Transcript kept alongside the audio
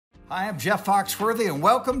I am Jeff Foxworthy, and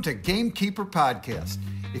welcome to Gamekeeper Podcast.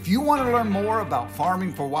 If you want to learn more about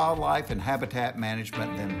farming for wildlife and habitat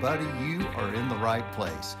management, then, buddy, you are in the right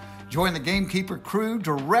place. Join the Gamekeeper crew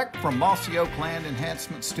direct from Mossy Oak Land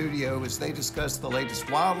Enhancement Studio as they discuss the latest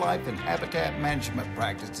wildlife and habitat management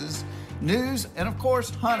practices, news, and, of course,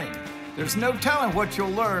 hunting. There's no telling what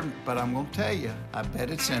you'll learn, but I'm going to tell you, I bet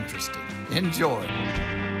it's interesting. Enjoy.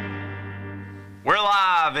 We're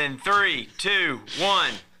live in 3, 2,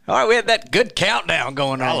 1. All right, we had that good countdown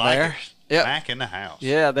going on like there. Yep. Back in the house.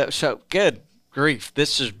 Yeah, that so good grief.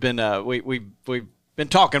 This has been we've been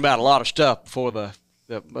talking about a lot of stuff before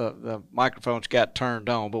the microphones got turned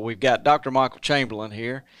on, but we've got Dr. Michael Chamberlain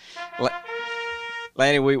here.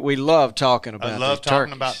 Lanny, we love talking about. I love talking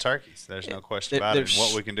turkeys. about turkeys. There's no question about it. And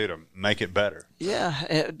what we can do to make it better.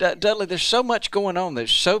 Yeah, Dudley. There's so much going on.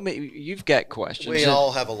 There's so many. You've got questions. We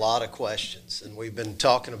all have a lot of questions, and we've been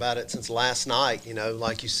talking about it since last night. You know,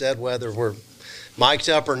 like you said, whether we're mic'd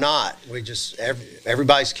up or not, we just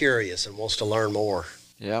everybody's curious and wants to learn more.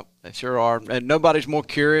 Yep, they sure are. And nobody's more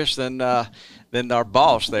curious than our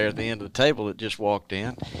boss there at the end of the table that just walked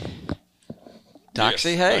in.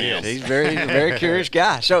 Toxie, hey, yes. He's a very curious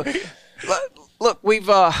guy. So, look, we've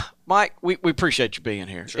Mike, we appreciate you being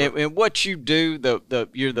here. Sure. And what you do,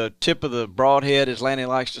 you're the tip of the broadhead, as Lanny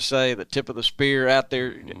likes to say, the tip of the spear out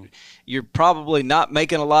there. Mm-hmm. You're probably not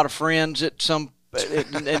making a lot of friends at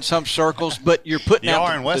in some circles, but you're putting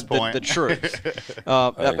out the truth.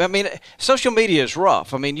 I mean, social media is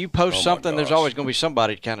rough. I mean, you post something, there's always going to be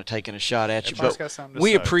somebody kind of taking a shot at you. But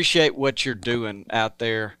we appreciate what you're doing out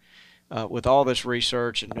there. With all this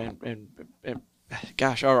research and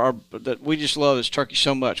gosh, we just love this turkey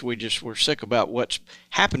so much. We're sick about what's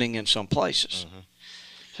happening in some places. Mm-hmm.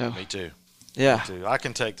 So me too. Yeah, me too. I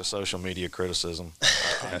can take the social media criticism.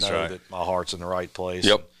 I That's know right. that my heart's in the right place.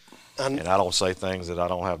 Yep. And I don't say things that I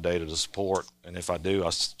don't have data to support. And if I do, I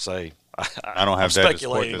say I don't have data to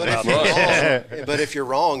support speculating. But if you're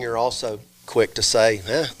wrong, you're also quick to say,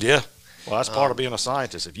 yeah. Well, that's part of being a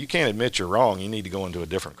scientist. If you can't admit you're wrong, you need to go into a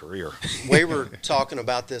different career. We were talking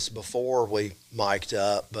about this before we mic'd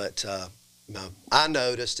up, but I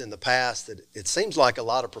noticed in the past that it seems like a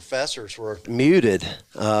lot of professors were muted,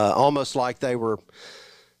 almost like they were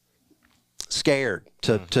scared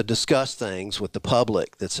to discuss things with the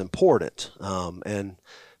public that's important. And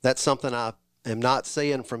that's something I am not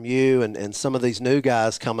seeing from you and some of these new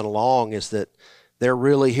guys coming along, is that they're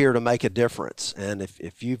really here to make a difference. And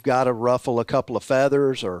if you've got to ruffle a couple of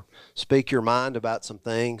feathers or speak your mind about some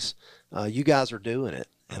things, you guys are doing it.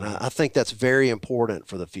 And I think that's very important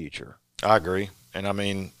for the future. I agree. And, I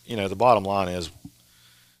mean, the bottom line is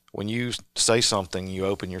when you say something, you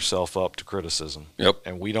open yourself up to criticism. Yep.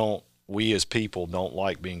 And we as people don't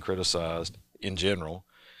like being criticized in general,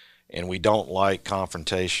 and we don't like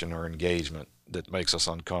confrontation or engagement that makes us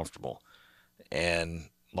uncomfortable. And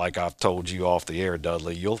like I've told you off the air,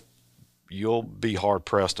 Dudley, you'll be hard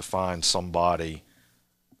pressed to find somebody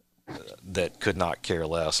that could not care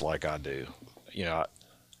less like I do.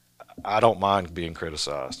 I don't mind being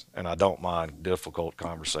criticized, and I don't mind difficult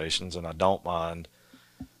conversations, and I don't mind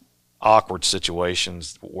awkward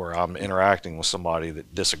situations where I'm interacting with somebody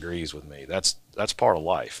that disagrees with me. That's part of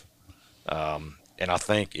life. And I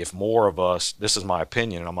think if more of us, this is my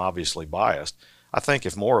opinion, and I'm obviously biased, I think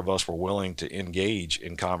if more of us were willing to engage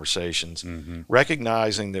in conversations,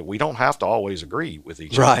 recognizing that we don't have to always agree with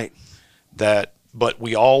each other, but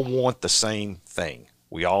we all want the same thing.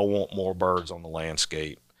 We all want more birds on the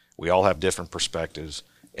landscape. We all have different perspectives,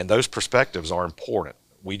 and those perspectives are important.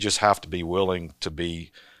 We just have to be willing to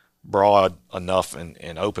be broad enough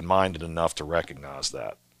and open-minded enough to recognize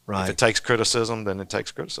that. Right. If it takes criticism, then it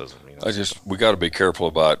takes criticism. We got to be careful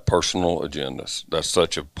about personal agendas. That's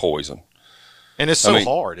such a poison. And it's so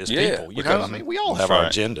hard as people, we all have our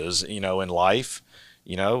right. agendas, in life,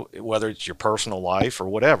 whether it's your personal life or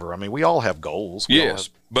whatever. I mean, we all have goals. Yes,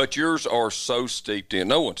 but yours are so steeped in.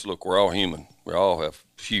 We're all human. We all have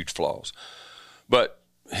huge flaws. But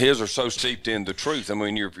his are so steeped in the truth. I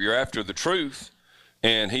mean, you're after the truth,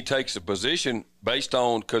 and he takes a position based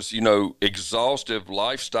on, because, exhaustive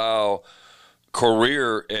lifestyle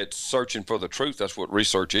career at searching for the truth. That's what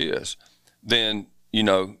research is. Then,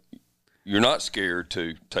 you're not scared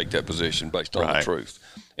to take that position based on the truth.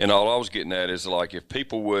 And all I was getting at is, like, if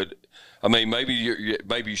people would, maybe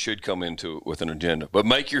you should come into it with an agenda, but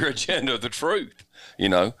make your agenda the truth,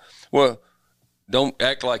 Well, don't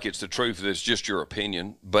act like it's the truth that's just your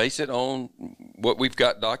opinion. Base it on what we've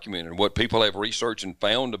got documented, what people have researched and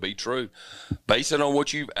found to be true. Base it on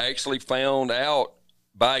what you've actually found out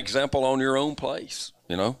by example on your own place,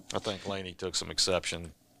 I think Laney took some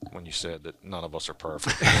exception when you said that none of us are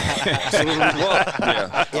perfect.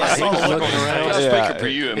 Yeah. I saw the look on his face. Speaking for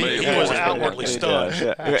you and me. He was outwardly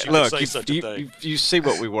stunned. Look, you see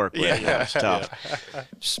what we work with. Yeah, it's tough.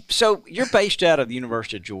 So you're based out of the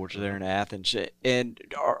University of Georgia there in Athens, and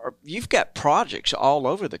you've got projects all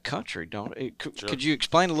over the country, don't you? Could you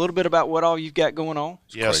explain a little bit about what all you've got going on?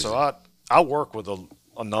 Yeah, so I work with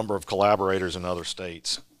a number of collaborators in other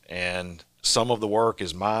states, and some of the work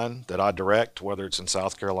is mine that I direct, whether it's in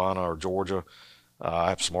South Carolina or Georgia. I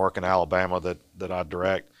have some work in Alabama that I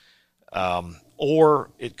direct. Or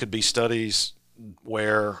it could be studies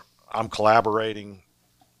where I'm collaborating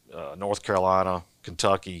North Carolina,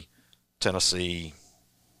 Kentucky, Tennessee,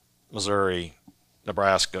 Missouri,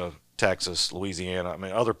 Nebraska, Texas, Louisiana. I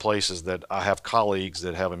mean, other places that I have colleagues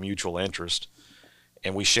that have a mutual interest,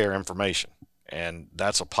 and we share information. And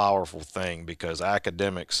that's a powerful thing because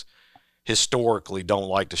academics historically don't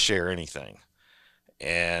like to share anything.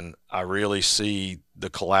 And I really see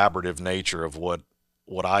the collaborative nature of what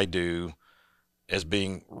I do as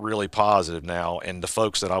being really positive now. And the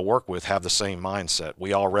folks that I work with have the same mindset.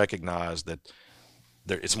 We all recognize that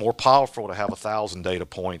it's more powerful to have 1,000 data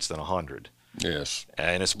points than 100. Yes.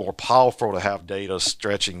 And it's more powerful to have data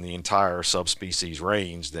stretching the entire subspecies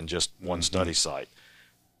range than just one study site.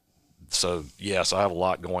 So yes, I have a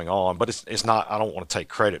lot going on, but it's not, I don't want to take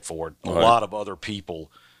credit for it. A lot of other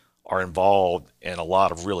people are involved, and a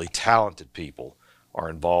lot of really talented people are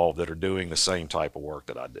involved that are doing the same type of work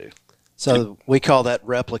that I do. So we call that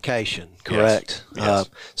replication, correct? Yes.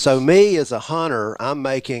 So me as a hunter, I'm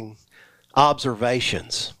making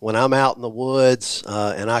observations when I'm out in the woods,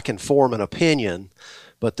 and I can form an opinion.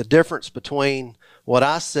 But the difference between what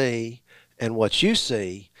I see and what you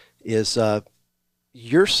see is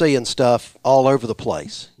you're seeing stuff all over the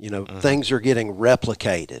place. You know, things are getting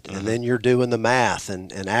replicated, and then you're doing the math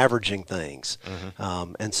and averaging things.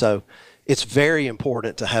 And so it's very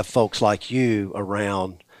important to have folks like you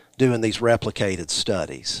around doing these replicated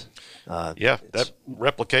studies. That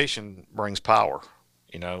replication brings power.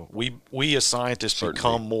 You know, we as scientists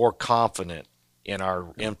become more confident in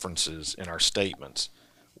our inferences, in our statements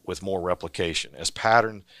with more replication.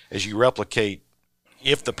 As you replicate,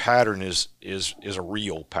 if the pattern is a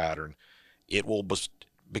real pattern, it will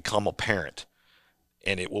become apparent,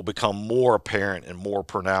 and it will become more apparent and more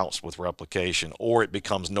pronounced with replication, or it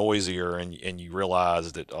becomes noisier and you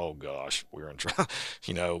realize that, oh gosh, we're in trouble.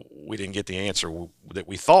 You know, we didn't get the answer that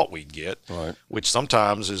we thought we'd get, which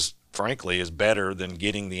sometimes is better than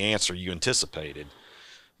getting the answer you anticipated.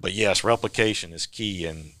 But yes, replication is key,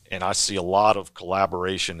 and I see a lot of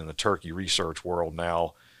collaboration in the turkey research world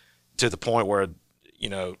now, to the point where, you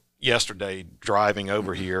know, yesterday driving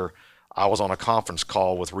over here, I was on a conference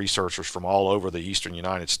call with researchers from all over the eastern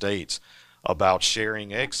United States about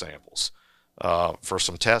sharing egg samples for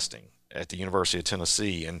some testing at the University of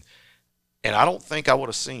Tennessee. And I don't think I would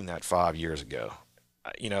have seen that 5 years ago.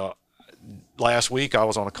 You know, last week I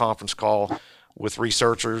was on a conference call with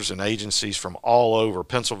researchers and agencies from all over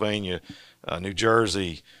Pennsylvania, New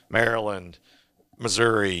Jersey, Maryland,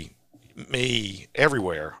 Missouri,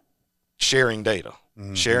 everywhere, sharing data,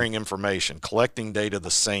 sharing information, collecting data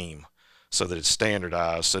the same, so that it's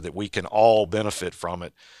standardized, so that we can all benefit from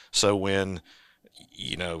it. So when,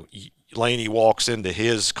 you know, Laney walks into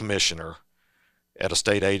his commissioner at a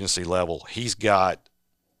state agency level, he's got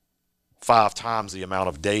 5 times the amount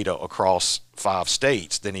of data across 5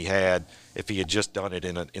 states than he had if he had just done it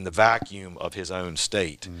in the vacuum of his own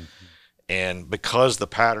state. And because the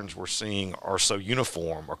patterns we're seeing are so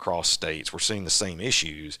uniform across states, we're seeing the same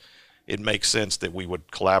issues, it makes sense that we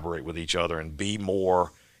would collaborate with each other and be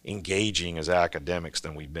more engaging as academics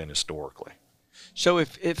than we've been historically. So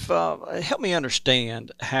if help me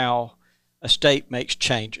understand how a state makes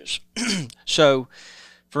changes. So,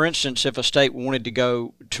 for instance, if a state wanted to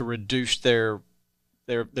go to reduce their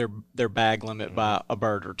bag limit by a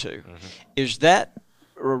bird or two, is that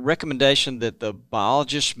a recommendation that the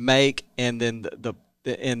biologists make, and then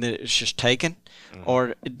and then it's just taken,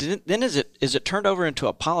 or then is it turned over into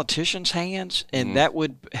a politician's hands, and that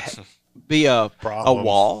would be a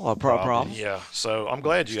problem? Yeah. So I'm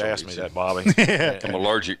glad you asked me that, Bobby. I'm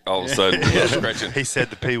allergic all of a sudden. He said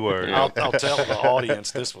the P word. I'll tell the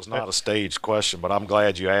audience this was not a staged question, but I'm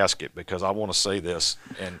glad you asked it, because I want to say this,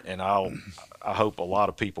 and I hope a lot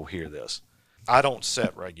of people hear this. I don't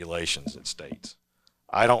set regulations in states.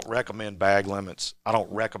 I don't recommend bag limits. I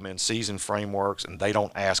don't recommend season frameworks, and they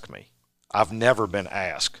don't ask me. I've never been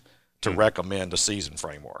asked to recommend a season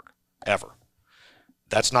framework, ever.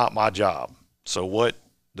 That's not my job. So what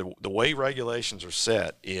the way regulations are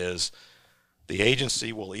set is the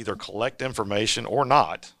agency will either collect information or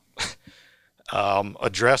not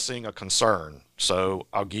addressing a concern. So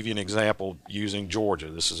I'll give you an example using Georgia.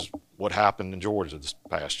 This is what happened in Georgia this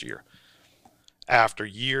past year. After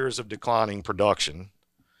years of declining production,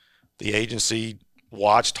 the agency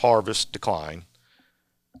watched harvest decline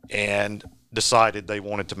and decided they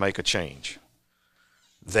wanted to make a change.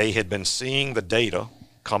 They had been seeing the data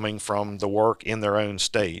coming from the work in their own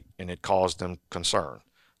state, and it caused them concern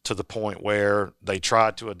to the point where they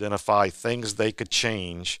tried to identify things they could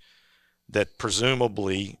change that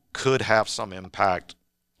presumably could have some impact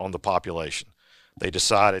on the population. They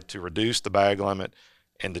decided to reduce the bag limit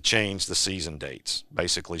and to change the season dates,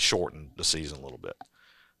 basically shorten the season a little bit,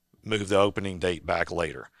 move the opening date back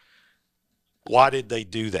later. Why did they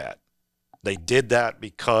do that? They did that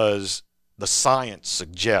because the science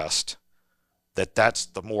suggests that that's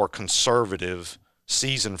the more conservative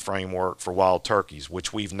season framework for wild turkeys,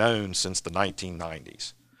 which we've known since the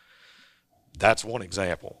 1990s. That's one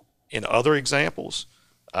example. In other examples,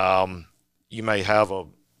 you may have a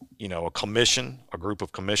commission, a group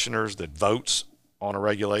of commissioners that votes on a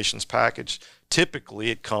regulations package.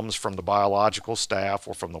 Typically, it comes from the biological staff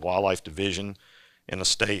or from the wildlife division in a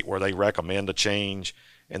state where they recommend a change,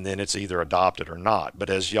 and then it's either adopted or not. But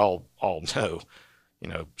as y'all all know,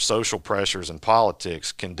 social pressures and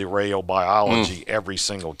politics can derail biology every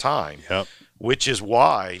single time, which is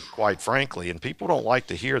why, quite frankly, and people don't like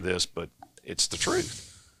to hear this, but it's the truth.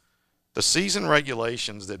 The season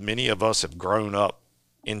regulations that many of us have grown up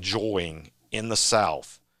enjoying in the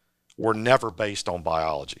South were never based on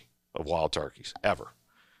biology of wild turkeys, ever.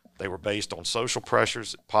 They were based on social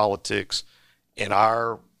pressures, politics, and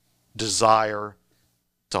our desire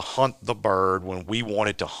to hunt the bird when we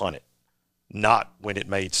wanted to hunt it, not when it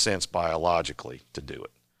made sense biologically to do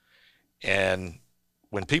it. And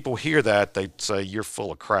when people hear that, they say, you're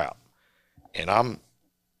full of crap. And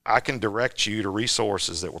I can direct you to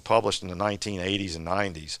resources that were published in the 1980s and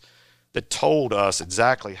 90s that told us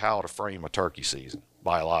exactly how to frame a turkey season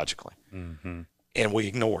biologically. Mm-hmm. And we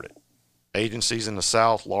ignored it. Agencies in the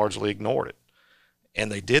South largely ignored it.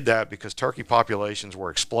 And they did that because turkey populations were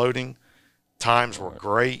exploding. Times were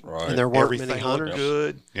great. Right. And there weren't Everything many hunters. looked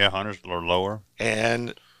good. Yeah, hunters are lower.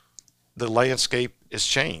 And the landscape has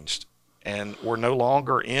changed. And we're no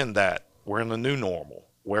longer in that. We're in the new normal,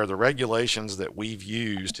 where the regulations that we've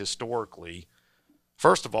used historically,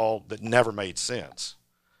 first of all, that never made sense.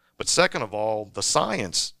 But second of all, the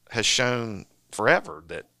science has shown forever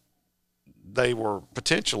that they were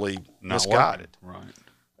potentially misguided.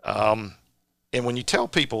 Right. And when you tell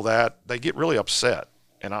people that, they get really upset.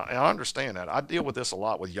 And I understand that. I deal with this a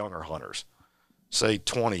lot with younger hunters, say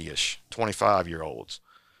 20-ish, 25-year-olds,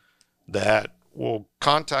 that will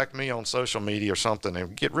contact me on social media or something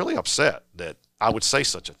and get really upset that I would say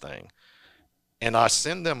such a thing. And I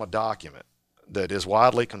send them a document that is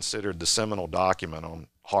widely considered the seminal document on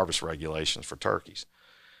harvest regulations for turkeys.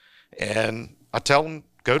 And I tell them,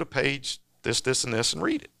 go to page this, and this, and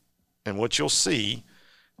read it. And what you'll see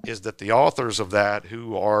is that the authors of that,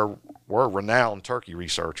 who were renowned turkey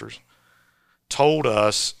researchers, told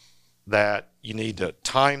us that you need to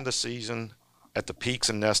time the season at the peaks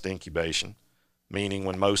in nest incubation, meaning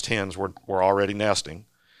when most hens were already nesting.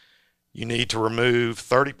 You need to remove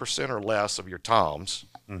 30% or less of your toms.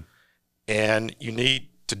 And you need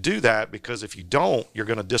to do that because if you don't, you're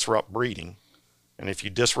going to disrupt breeding. And if you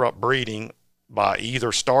disrupt breeding by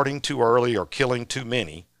either starting too early or killing too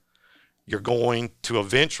many, you're going to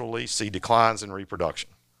eventually see declines in reproduction.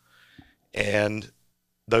 And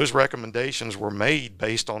those recommendations were made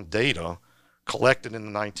based on data collected in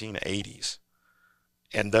the 1980s.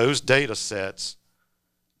 And those data sets,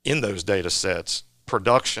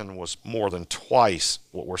 production was more than twice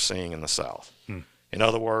what we're seeing in the South. In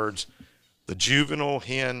other words, the juvenile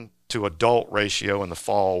hen to adult ratio in the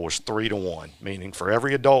fall was 3-to-1, meaning for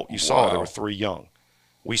every adult you saw, there were 3 young.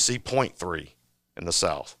 We see 0.3 in the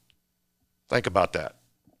South. Think about that.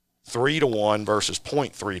 3-to-1 versus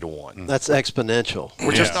 0.3-to-1. That's exponential.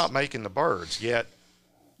 We're just not making the birds, yet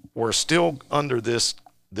we're still under this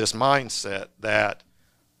mindset that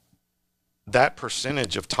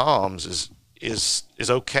percentage of toms is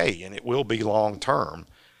okay, and it will be long term.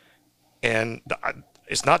 And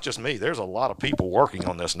it's not just me. There's a lot of people working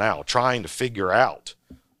on this now, trying to figure out,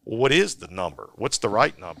 well, what is the number? What's the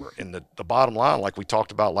right number? And the bottom line, like we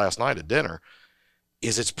talked about last night at dinner,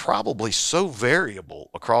 is it's probably so variable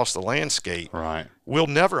across the landscape. Right. We'll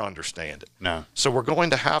never understand it. No. So we're going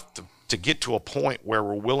to have to get to a point where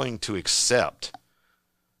we're willing to accept,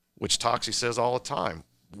 which Toxie says all the time,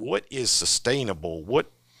 what is sustainable?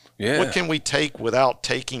 What can we take without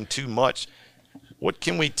taking too much? What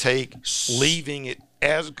can we take leaving it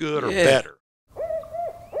as good or better?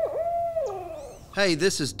 Hey,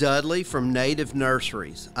 this is Dudley from Native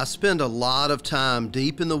Nurseries. I spend a lot of time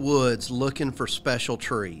deep in the woods looking for special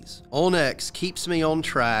trees. Onyx keeps me on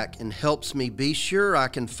track and helps me be sure I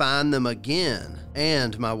can find them again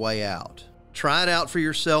and my way out. Try it out for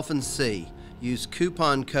yourself and see. Use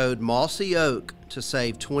coupon code Mossy Oak to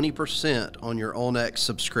save 20% on your Onyx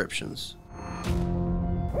subscriptions.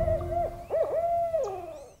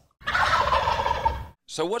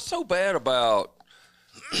 So what's so bad about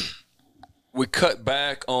we cut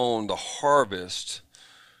back on the harvest,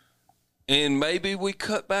 and maybe we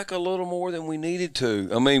cut back a little more than we needed to?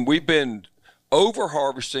 I mean, we've been over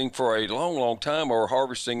harvesting for a long, long time, or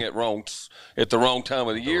harvesting at the wrong time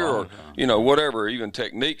of the year, or whatever. Even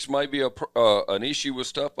techniques may be an issue with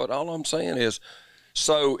stuff. But all I'm saying is,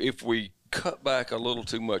 so if we cut back a little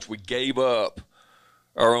too much, we gave up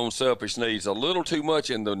our own selfish needs a little too much,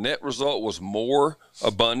 and the net result was more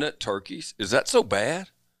abundant turkeys. Is that so bad?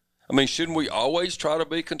 I mean, shouldn't we always try to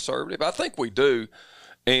be conservative? I think we do.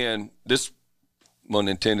 And this wasn't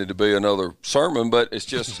intended to be another sermon, but it's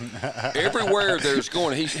just everywhere there's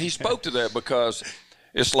going. He spoke to that because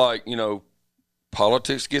it's like,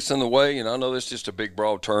 politics gets in the way. And I know that's just a big,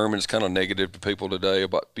 broad term, and it's kind of negative to people today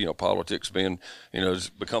about, politics being,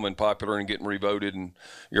 becoming popular and getting revoted in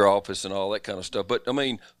your office and all that kind of stuff. But, I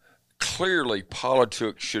mean, clearly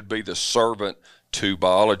politics should be the servant to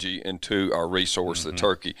biology and to our resource, the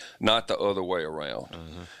turkey, not the other way around.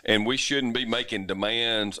 And we shouldn't be making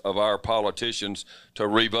demands of our politicians to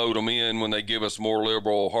revote them in when they give us more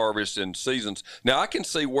liberal harvests and seasons. Now, I can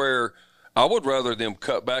see where I would rather them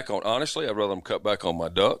cut back on, honestly, I'd rather them cut back on my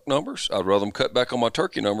duck numbers. I'd rather them cut back on my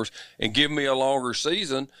turkey numbers and give me a longer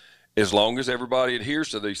season, as long as everybody adheres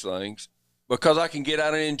to these things, because I can get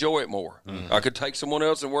out and enjoy it more. I could take someone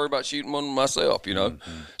else and worry about shooting one myself,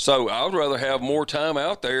 So I would rather have more time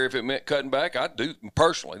out there. If it meant cutting back, I'd do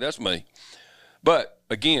personally. That's me. But,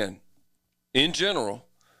 again, in general,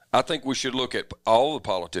 I think we should look at all the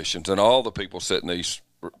politicians and all the people setting these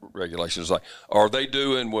regulations. Like, are they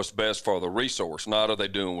doing what's best for the resource? Not are they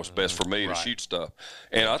doing what's best for me to shoot stuff?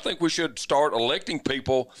 And I think we should start electing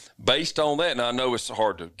people based on that. And I know it's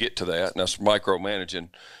hard to get to that, and that's micromanaging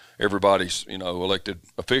everybody's, elected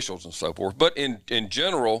officials and so forth. But in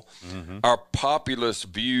general, our populist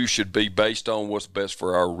view should be based on what's best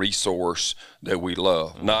for our resource that we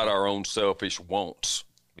love, not our own selfish wants.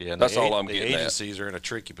 Yeah, that's all I'm getting at. The agencies are in a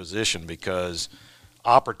tricky position because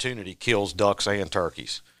opportunity kills ducks and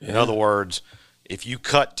turkeys. In other words, if you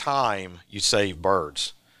cut time, you save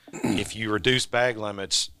birds. If you reduce bag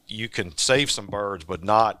limits, you can save some birds, but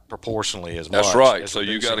not proportionally as much. That's right. So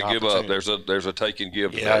you got to give up. There's a take and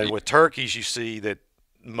give. Yeah, with turkeys, you see that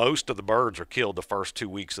most of the birds are killed the first 2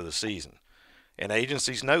 weeks of the season, and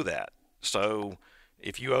agencies know that. So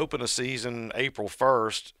if you open a season April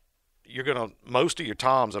 1st, most of your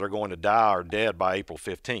toms that are going to die are dead by April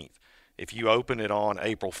 15th. If you open it on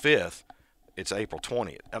April 5th, it's April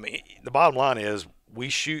 20th. I mean, the bottom line is we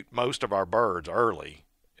shoot most of our birds early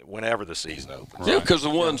whenever the season opens. Yeah, because the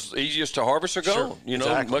ones easiest to harvest are gone.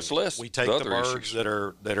 Exactly. Much less. We take the birds that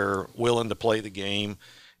are willing to play the game,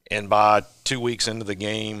 and by 2 weeks into the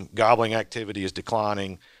game, gobbling activity is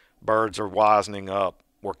declining. Birds are wisening up.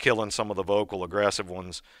 We're killing some of the vocal, aggressive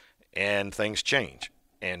ones, and things change.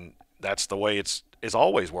 And that's the way it's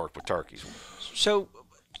always worked with turkeys. So,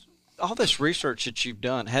 all this research that you've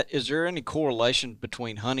done, is there any correlation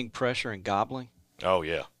between hunting pressure and gobbling? Oh,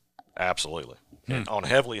 yeah, absolutely. And on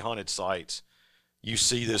heavily hunted sites, you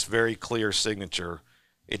see this very clear signature.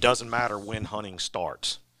 It doesn't matter when hunting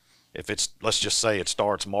starts. If let's just say it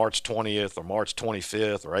starts March 20th or March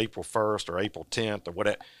 25th or April 1st or April 10th or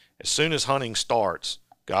whatever. As soon as hunting starts,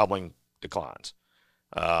 gobbling declines.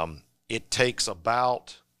 It takes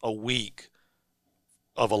about a week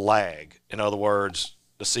of a lag. In other words,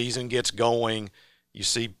 the season gets going, you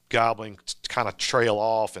see gobbling kind of trail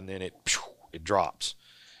off, and then it drops.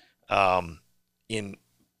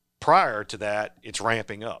 Prior to that, it's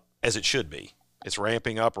ramping up, as it should be. It's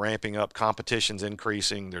ramping up, competition's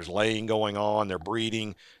increasing, there's laying going on, they're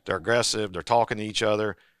breeding, they're aggressive, they're talking to each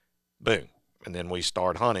other, boom. And then we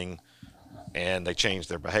start hunting, and they change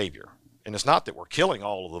their behavior. And it's not that we're killing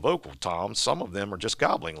all of the vocal toms. Some of them are just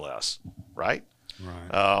gobbling less, right?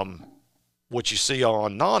 Right. What you see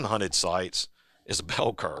on non-hunted sites is a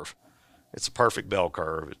bell curve. It's a perfect bell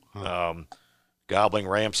curve. Gobbling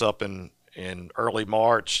ramps up in early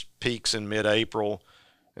March, peaks in mid-April,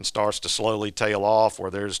 and starts to slowly tail off,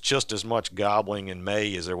 where there's just as much gobbling in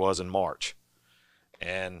May as there was in March.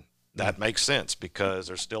 And that makes sense because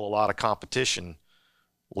there's still a lot of competition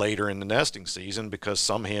later in the nesting season because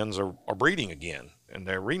some hens are breeding again, and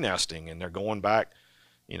they're renesting, and they're going back,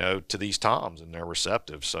 to these toms, and they're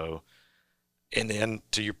receptive. So, and then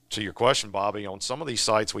to your question, Bobby, on some of these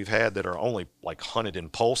sites we've had that are only like hunted in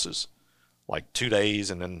pulses, like 2 days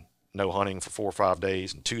and then no hunting for 4 or 5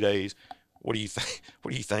 days and 2 days. What do you think?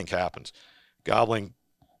 What do you think happens? Gobbling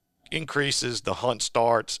increases, the hunt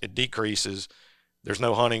starts, it decreases. There's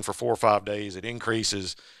no hunting for 4 or 5 days, it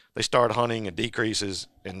increases. They start hunting, it decreases,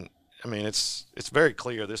 and I mean it's very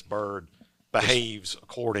clear this bird behaves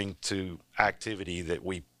according to activity that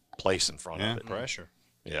we place in front of it. Pressure.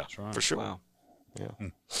 Yeah, right. for sure. Wow. Yeah.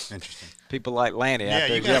 Interesting. People like Lanny out Yeah,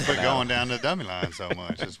 there. you got to quit jumping out. going down the dummy line so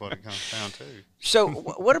much. Is what it comes down to. So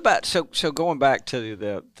what about so going back to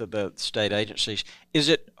the state agencies? Is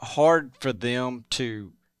it hard for them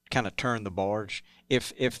to kind of turn the barge?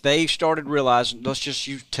 If they started realizing, let's just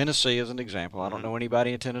use Tennessee as an example. I don't know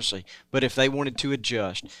anybody in Tennessee, but if they wanted to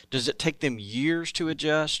adjust, does it take them years to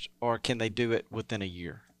adjust, or can they do it within a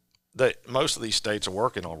year? Most of these states are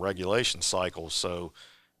working on regulation cycles, so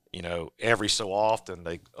every so often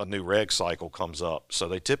a new reg cycle comes up. So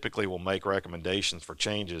they typically will make recommendations for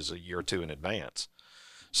changes a year or two in advance.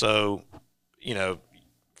 So,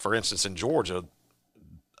 for instance, in Georgia,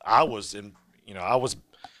 I was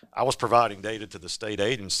providing data to the state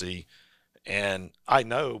agency, and I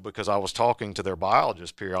know because I was talking to their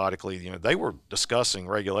biologists periodically, they were discussing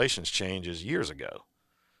regulations changes years ago.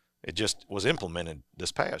 It just was implemented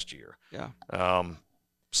this past year. Yeah.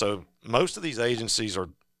 So most of these agencies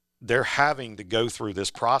they're having to go through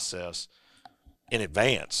this process in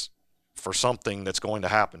advance for something that's going to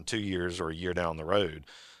happen 2 years or a year down the road.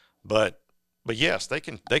 But yes, they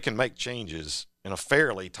can make changes in a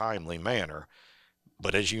fairly timely manner.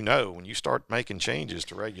 But as you know, when you start making changes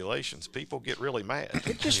to regulations, people get really mad.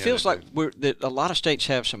 It just feels like that a lot of states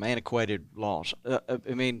have some antiquated laws.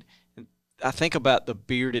 I mean, I think about the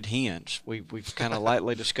bearded hens. We've kind of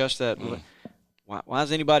lightly discussed that. Why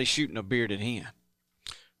is anybody shooting a bearded hen?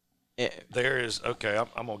 There is, okay,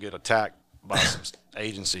 I'm going to get attacked by some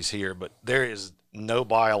agencies here, but there is no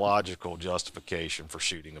biological justification for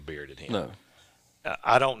shooting a bearded hen. No.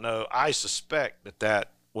 I don't know. I suspect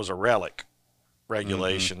that was a relic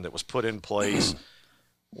regulation that was put in place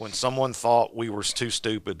when someone thought we were too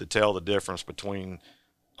stupid to tell the difference between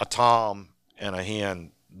a tom and a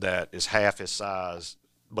hen that is half his size,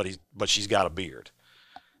 but she's got a beard.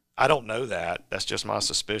 I don't know that. That's just my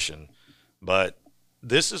suspicion. But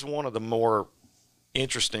this is one of the more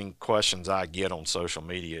interesting questions I get on social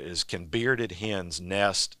media is, can bearded hens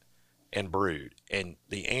nest and brood? And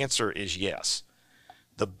the answer is yes.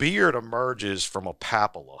 The beard emerges from a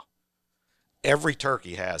papilla. Every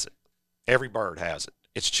turkey has it. Every bird has it.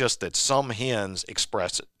 It's just that some hens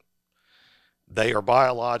express it. They are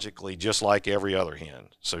biologically just like every other hen.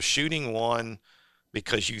 So shooting one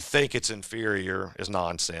because you think it's inferior is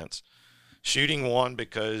nonsense. Shooting one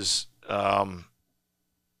because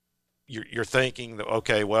you're thinking that,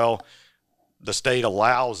 okay, well, the state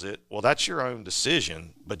allows it. Well, that's your own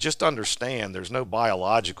decision, but just understand there's no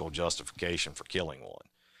biological justification for killing one.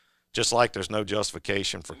 Just like there's no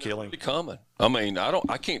justification for killing. Pretty common. I mean,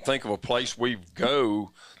 I can't think of a place we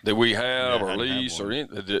go that we have or lease or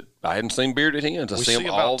anything that I hadn't seen bearded hens. I see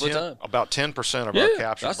them all the time. About 10% of our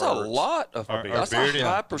captured birds. That's a lot of. That's a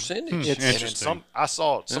high percentage. Interesting. I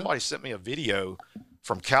saw somebody sent me a video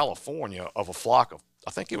from California of a flock of,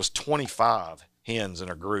 I think it was 25 hens in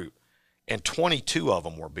a group, and 22 of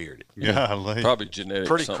them were bearded. Yeah, probably genetic.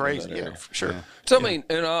 Pretty crazy, yeah, for sure. Yeah. So I mean,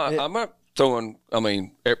 and I'm not throwing. I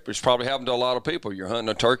mean, it's probably happened to a lot of people. You're hunting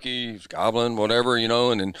a turkey, gobbling, whatever,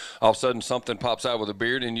 and then all of a sudden something pops out with a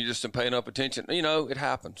beard, and you just didn't pay enough attention. It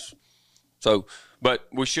happens. So, but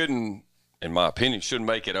we shouldn't, in my opinion, shouldn't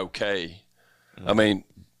make it okay. I mean,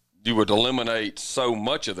 you would eliminate so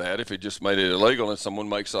much of that if it just made it illegal and someone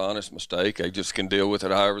makes an honest mistake. They just can deal with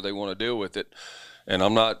it however they want to deal with it. And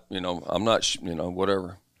I'm not,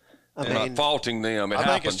 whatever. I'm not faulting them. I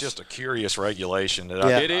think it's just a curious regulation.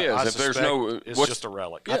 That it is. I if there's it's just a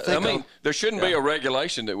relic. Yeah, I mean, there shouldn't be a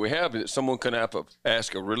regulation that we have that someone can have to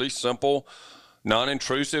ask a really simple,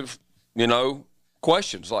 non-intrusive,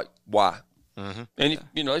 questions like why. Mm-hmm. And,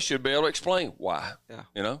 they should be able to explain why,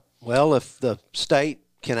 Well, if the state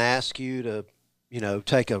can ask you to,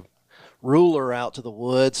 take a ruler out to the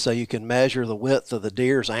woods so you can measure the width of the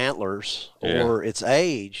deer's antlers or its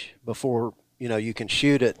age before, you can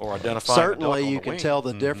shoot it. Or identify. Certainly you can tell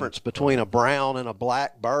the difference between a brown and a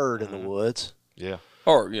black bird in the woods. Yeah.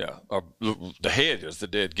 Or the head is the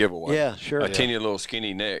dead giveaway. Yeah, sure. A teeny little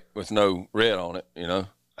skinny neck with no red on it,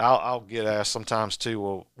 I'll get asked sometimes too,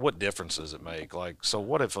 well, what difference does it make? Like, so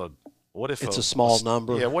what if it's a small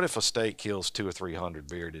number? Yeah, what if a state kills 200 or 300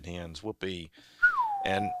 bearded hens?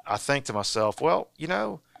 And I think to myself, well,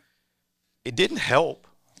 it didn't help,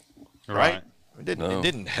 right? It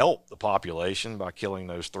didn't help the population by killing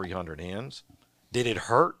those 300 hens. Did it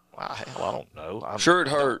hurt? Well, hell, I don't know. Sure, it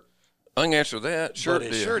hurt. I can answer that. Sure, but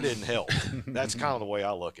it sure didn't help. That's kind of the way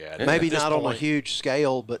I look at it. Maybe not on a huge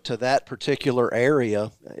scale, but to that particular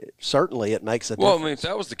area, certainly it makes a difference. Well, I mean, if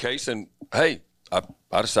that was the case, then, hey,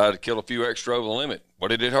 I decided to kill a few extra over the limit. What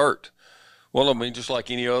did it hurt? Well, I mean, just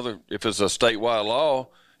like any other, if it's a statewide law,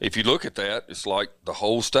 if you look at that, it's like the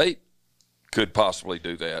whole state could possibly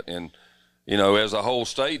do that. And, as a whole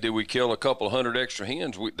state, did we kill a couple of hundred extra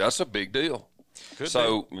hens? That's a big deal.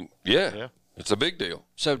 Yeah. It's a big deal.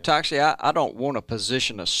 So, Toxie, I don't want to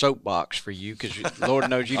position a soapbox for you because Lord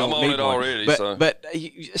knows you don't need one. I'm on it already. But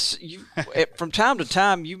you, from time to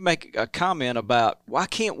time, you make a comment about why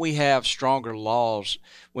can't we have stronger laws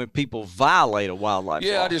when people violate a wildlife law?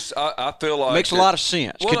 Yeah, I feel like it makes a lot of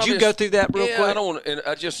sense. Well, Could you go through that real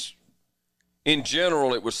quick? In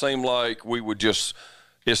general, it would seem like we would just.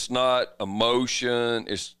 It's not emotion,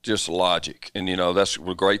 it's just logic. And, that's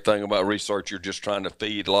the great thing about research. You're just trying to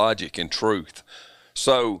feed logic and truth.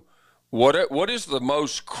 So what is the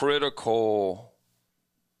most critical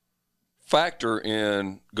factor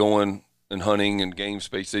in going and hunting and game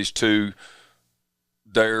species to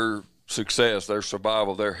their success, their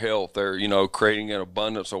survival, their health, their, creating an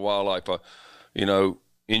abundance of wildlife,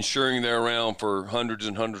 ensuring they're around for hundreds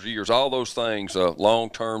and hundreds of years, all those things,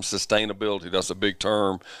 long-term sustainability, that's a big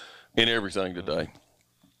term in everything today.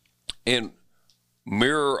 And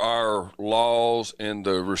mirror our laws and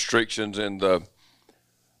the restrictions and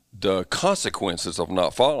the consequences of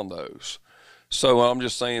not following those. So I'm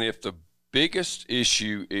just saying, if the biggest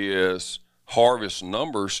issue is harvest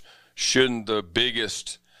numbers, shouldn't the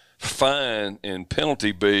biggest fine and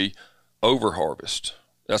penalty be overharvest?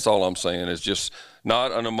 That's all I'm saying. It's just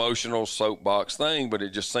not an emotional soapbox thing, but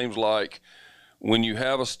it just seems like when you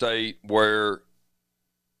have a state where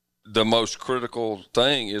the most critical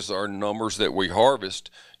thing is our numbers that we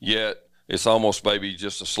harvest, yet it's almost maybe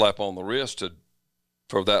just a slap on the wrist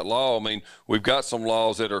for that law. I mean, we've got some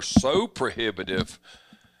laws that are so prohibitive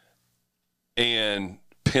and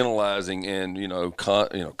penalizing and,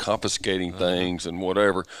 confiscating things and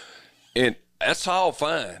whatever. And that's all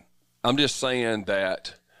fine. I'm just saying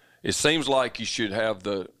that it seems like you should have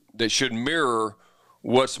they should mirror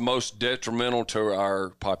what's most detrimental to our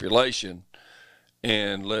population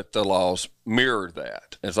and let the laws mirror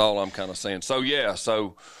that. That's all I'm kind of saying. So, yeah,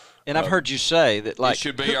 and I've heard you say that, like, it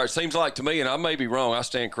should be. It seems like to me, and I may be wrong, I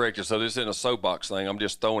stand corrected, so this isn't a soapbox thing. I'm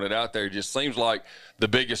just throwing it out there. It just seems like the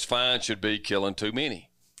biggest fine should be killing too many.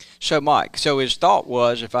 So, Mike, his thought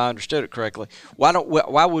was, if I understood it correctly,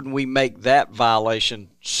 why wouldn't we make that violation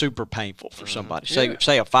super painful for somebody? Say a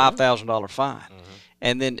 $5,000 fine.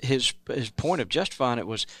 And then his point of justifying it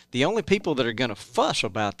was the only people that are going to fuss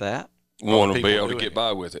about that want to be able to get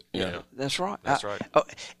by with it. Yeah, that's right. That's right.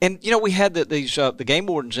 And we had the game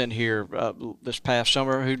wardens in here this past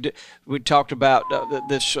summer we talked about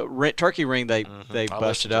this turkey ring they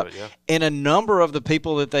busted up, and a number of the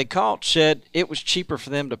people that they caught said it was cheaper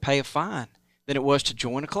for them to pay a fine than it was to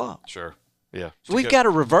join a club. Sure. Yeah. So we've got to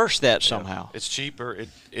reverse that somehow. It's cheaper.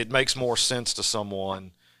 It makes more sense to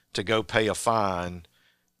someone to go pay a fine,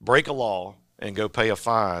 break a law, and go pay a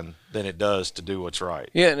fine than it does to do what's right.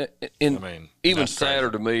 Yeah, and even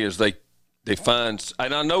sadder to me is they find,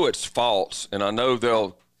 and I know it's false, and I know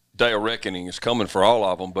day of reckoning is coming for all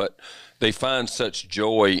of them, but they find such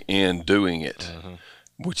joy in doing it,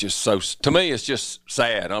 which is to me, it's just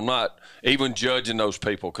sad. I'm not even judging those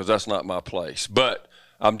people because that's not my place, but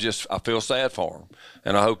I feel sad for them,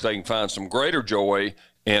 and I hope they can find some greater joy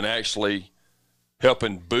in actually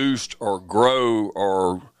helping boost or grow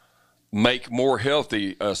or make more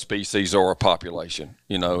healthy a species or a population,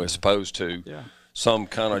 as opposed to some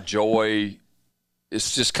kind of joy.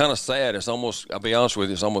 It's just kind of sad. It's almost, I'll be honest with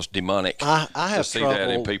you, it's almost demonic. I have to see that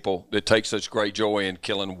in people that take such great joy in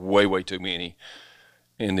killing way, way too many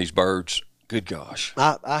in these birds. Good gosh.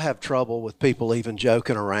 I have trouble with people even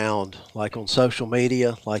joking around, like on social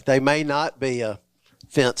media. Like, they may not be a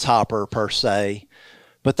fence hopper per se,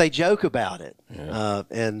 but they joke about it.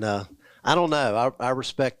 Yeah. I don't know. I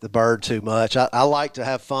respect the bird too much. I like to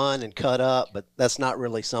have fun and cut up, but that's not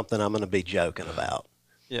really something I'm going to be joking about.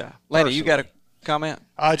 Yeah. Lanny, you got a comment?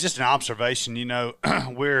 Just an observation.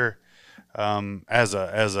 We're as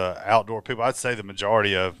a outdoor people, I'd say the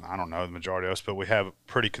majority of us, but we have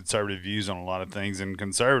pretty conservative views on a lot of things. And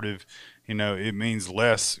conservative, it means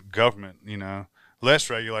less government, less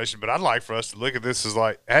regulation. But I'd like for us to look at this as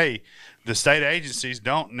like, hey, the state agencies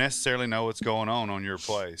don't necessarily know what's going on your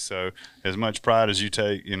place. So as much pride as you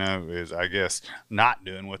take, is, I guess, not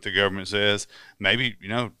doing what the government says, maybe,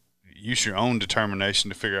 use your own determination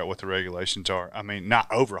to figure out what the regulations are. I mean, not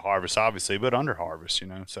over harvest, obviously, but under harvest,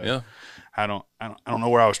 So yeah. I don't know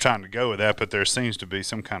where I was trying to go with that, but there seems to be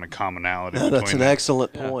some kind of commonality. That's an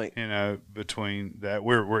excellent point. Between that,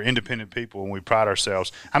 we're independent people and we pride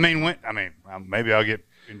ourselves. I mean, maybe I'll get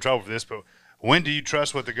in trouble for this, but when do you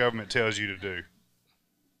trust what the government tells you to do?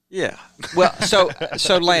 Yeah. Well, so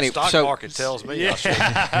Lanny, the stock market tells me.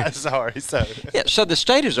 Yeah. Sorry. So the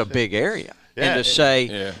state is a big area, and to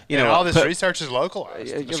say, all this research is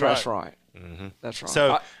localized. That's right. Mm-hmm. That's right.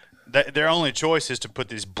 So their only choice is to put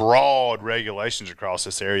these broad regulations across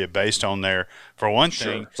this area based on for one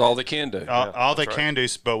thing, it's all they can do. All they can do.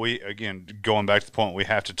 But we, again, going back to the point, we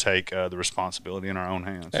have to take the responsibility in our own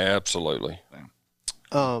hands. Absolutely.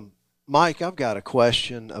 Mike, I've got a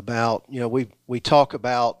question about, we talk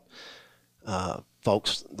about,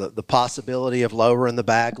 folks, the possibility of lowering the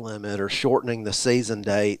bag limit or shortening the season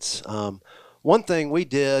dates. One thing we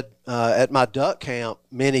did at my duck camp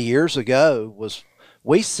many years ago was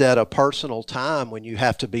we set a personal time when you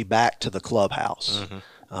have to be back to the clubhouse.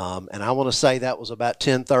 Mm-hmm. And I want to say that was about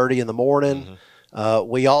 10:30 in the morning. Mm-hmm.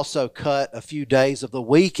 We also cut a few days of the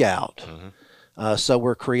week out. Mm-hmm. So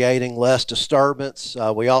we're creating less disturbance.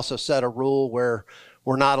 We also set a rule where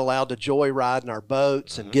we're not allowed to joyride in our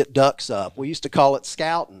boats and get ducks up. We used to call it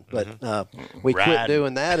scouting, but we quit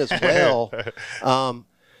doing that as well.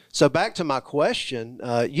 So back to my question,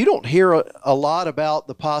 you don't hear a lot about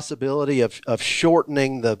the possibility of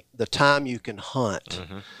shortening the time you can hunt.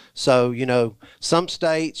 Mm-hmm. So, some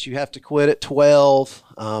states you have to quit at 12.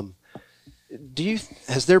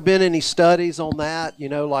 Has there been any studies on that,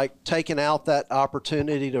 like taking out that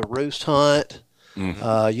opportunity to roost hunt,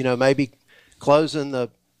 maybe closing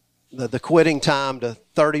the quitting time to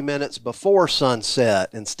 30 minutes before sunset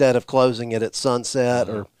instead of closing it at sunset?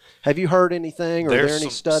 Mm-hmm. Or have you heard anything, or are there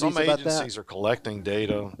any studies about that? Some agencies are collecting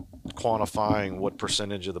data, quantifying what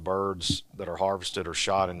percentage of the birds that are harvested are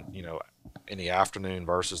shot in the afternoon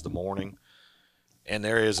versus the morning. And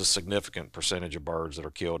there is a significant percentage of birds that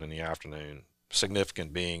are killed in the afternoon,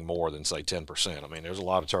 significant being more than, say, 10%. I mean, there's a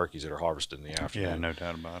lot of turkeys that are harvested in the afternoon. Yeah, no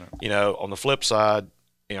doubt about it. On the flip side,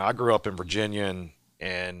 I grew up in Virginia,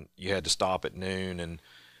 and you had to stop at noon. And,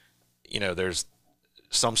 there's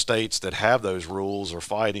some states that have those rules are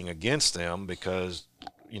fighting against them because,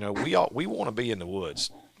 we want to be in the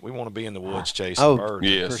woods. We want to be in the woods chasing birds.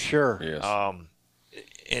 Yes, for sure. Yes.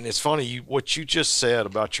 And it's funny, what you just said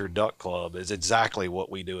about your duck club is exactly what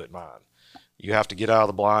we do at mine. You have to get out of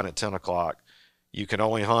the blind at 10 o'clock. You can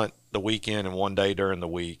only hunt the weekend and one day during the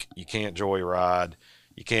week. You can't joyride.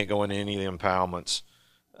 You can't go into any of the impoundments.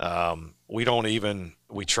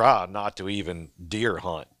 We try not to even deer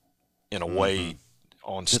hunt in a way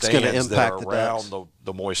on stands that are around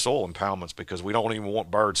the moist soil impoundments because we don't even want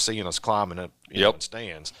birds seeing us climbing up in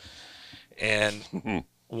stands. And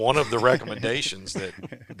one of the recommendations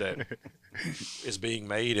that is being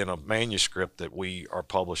made in a manuscript that we are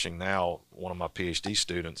publishing now, one of my PhD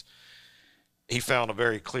students, he found a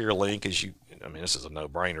very clear link this is a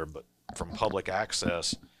no-brainer, but from public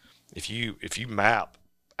access, if you map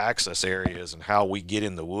access areas and how we get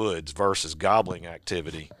in the woods versus gobbling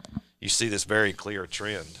activity, you see this very clear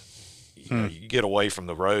trend. You get away from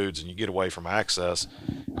the roads and you get away from access,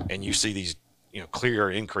 and you see these clear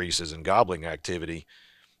increases in gobbling activity.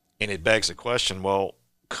 And it begs the question, well,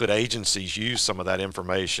 could agencies use some of that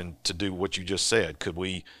information to do what you just said? Could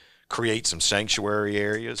we create some sanctuary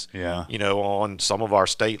areas, on some of our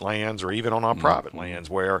state lands or even on our private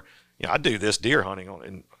lands where, I do this deer hunting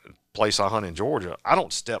in a place I hunt in Georgia. I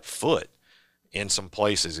don't step foot in some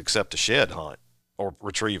places except to shed hunt or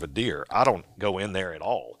retrieve a deer. I don't go in there at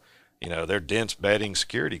all. They're dense bedding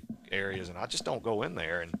security areas, and I just don't go in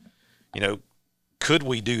there. And, could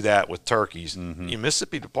we do that with turkeys?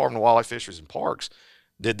 Mississippi Department of Wildlife, Fisheries, and Parks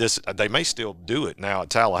did this. They may still do it now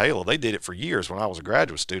at Tallahassee. They did it for years when I was a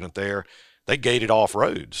graduate student there. They gated off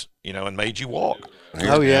roads, and made you walk.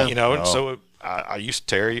 Oh, yeah. And so I used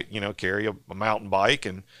to carry a mountain bike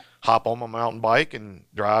and hop on my mountain bike and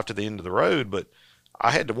drive to the end of the road. But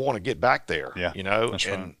I had to want to get back there, that's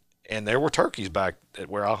right. And there were turkeys back at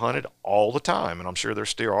where I hunted all the time. And I'm sure there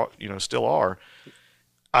still are.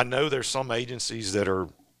 I know there's some agencies that are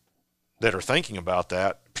thinking about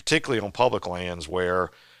that, particularly on public lands where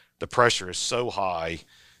the pressure is so high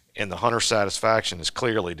and the hunter satisfaction is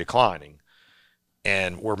clearly declining.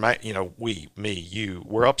 And we're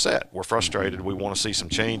upset. We're frustrated. We want to see some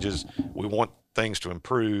changes. We want things to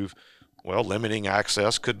improve. Well, limiting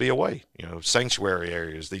access could be a way. Sanctuary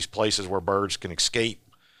areas, these places where birds can escape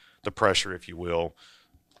the pressure, if you will.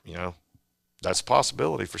 That's a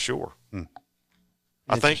possibility for sure.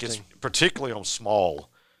 I think it's particularly on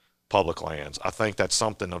small public lands. I think that's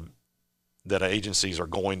something that agencies are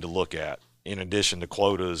going to look at in addition to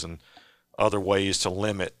quotas and other ways to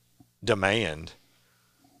limit demand,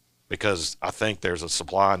 because I think there's a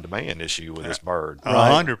supply and demand issue with this bird.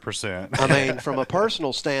 100%. I mean, from a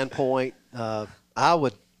personal standpoint, I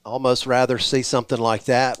would almost rather see something like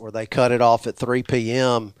that where they cut it off at 3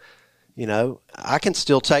 p.m. I can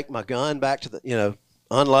still take my gun back to the,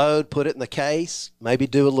 unload, put it in the case, maybe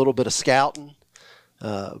do a little bit of scouting,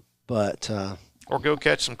 but or go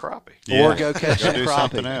catch some crappie. Or go catch some do crappie.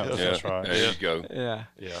 something else. Yeah, That's right. there you go. Yeah.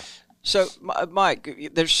 Yeah. So,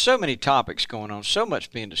 Mike, there's so many topics going on, so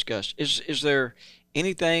much being discussed. Is there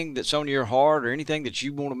anything that's on your heart or anything that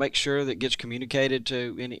you want to make sure that gets communicated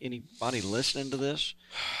to anybody listening to this?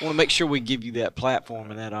 I want to make sure we give you that platform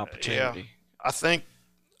and that opportunity. Yeah.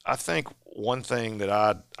 I think one thing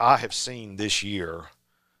that I have seen this year,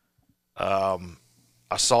 I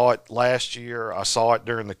saw it last year, I saw it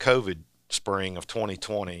during the COVID spring of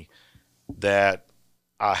 2020, that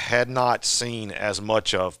I had not seen as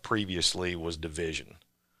much of previously was division.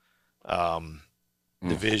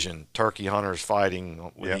 Division, turkey hunters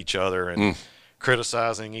fighting with each other and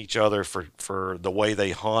criticizing each other for the way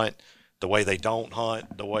they hunt, the way they don't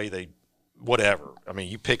hunt, the way they whatever. I mean,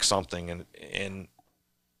 you pick something and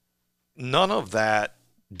none of that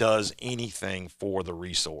does anything for the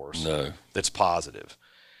resource that's positive.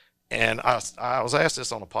 And I was asked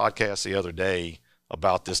this on a podcast the other day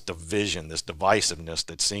about this division, this divisiveness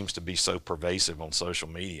that seems to be so pervasive on social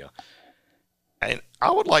media. And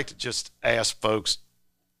I would like to just ask folks,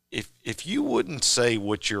 if you wouldn't say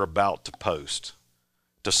what you're about to post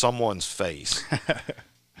to someone's face,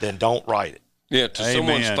 then don't write it. Yeah, to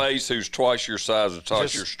someone's face who's twice your size or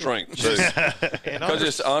twice your strength, too. Because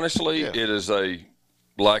it's honestly, it is a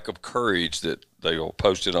lack of courage that they will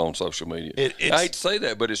post it on social media. I hate to say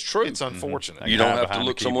that, but it's true. It's unfortunate. You don't have to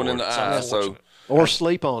look someone in the eye. Or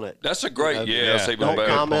sleep on it. That's a great, that's even Don't better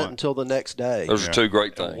comment point. until the next day. Those are two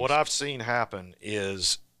great things. What I've seen happen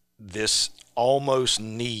is this almost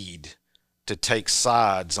need to take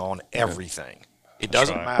sides on everything. It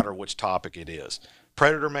doesn't matter which topic it is.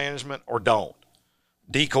 Predator management or don't.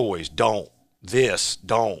 Decoys, don't. This,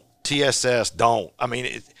 don't. TSS, don't. I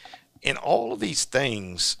mean, in all of these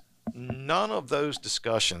things, none of those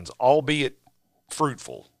discussions, albeit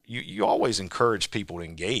fruitful, you always encourage people to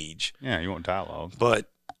engage. Yeah, you want dialogue. But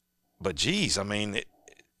geez, I mean,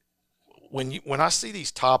 when I see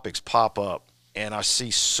these topics pop up and I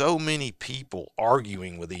see so many people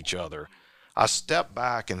arguing with each other, I step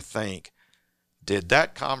back and think, did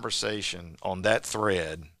that conversation on that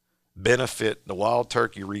thread benefit the wild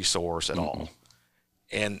turkey resource at all?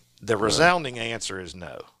 And the resounding answer is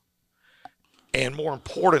no. And more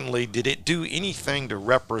importantly, did it do anything to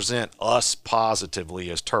represent us positively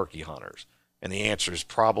as turkey hunters? And the answer is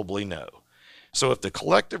probably no. So if the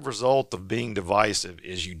collective result of being divisive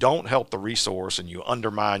is you don't help the resource and you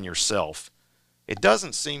undermine yourself, it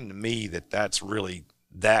doesn't seem to me that that's really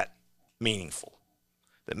that meaningful.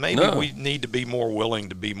 That maybe we need to be more willing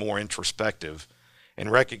to be more introspective and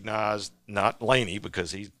recognize, not Laney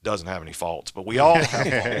because he doesn't have any faults, but we all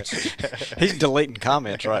have faults. He's deleting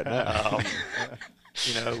comments right now.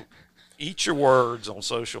 Eat your words on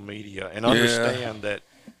social media and understand that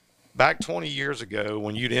back 20 years ago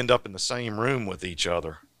when you'd end up in the same room with each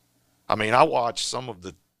other, I mean, I watched some of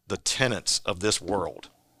the tenets of this world.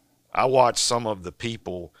 I watched some of the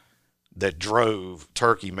people that drove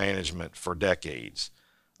turkey management for decades.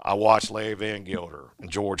 I watched Larry Van Gelder and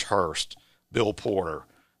George Hurst, Bill Porter,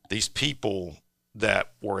 these people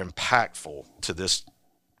that were impactful to this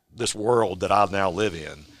world that I now live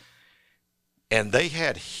in. And they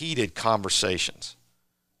had heated conversations,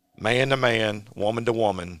 man to man, woman to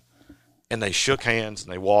woman, and they shook hands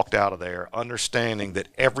and they walked out of there understanding that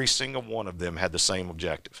every single one of them had the same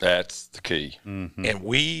objective. That's the key. Mm-hmm. And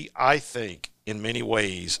we, I think, in many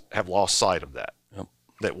ways have lost sight of that,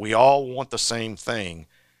 that we all want the same thing.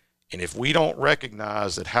 And if we don't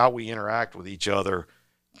recognize that how we interact with each other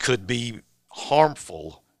could be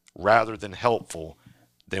harmful rather than helpful,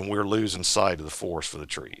 then we're losing sight of the forest for the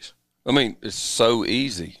trees. I mean, it's so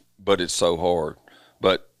easy, but it's so hard.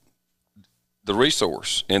 But the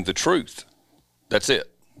resource and the truth, that's it.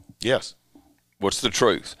 Yes. What's the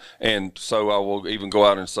truth? And so I will even go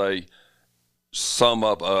out and say some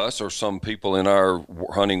of us or some people in our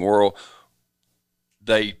hunting world,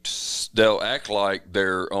 they'll act like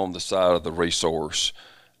they're on the side of the resource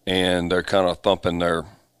and they're kind of thumping their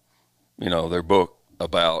their book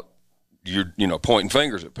about pointing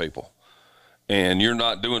fingers at people. And you're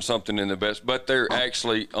not doing something in the best, but they're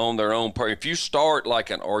actually on their own part. If you start like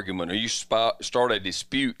an argument or you start a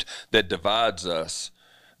dispute that divides us,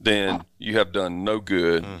 then you have done no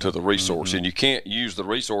good to the resource. And you can't use the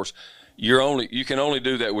resource. You can only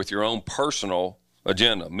do that with your own personal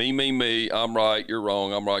agenda. Me, I'm right, you're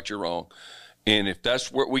wrong, I'm right, you're wrong. And if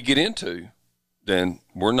that's what we get into, then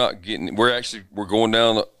we're going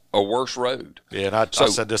down a worse road. Yeah, and I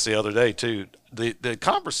said this the other day too. The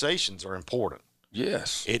conversations are important.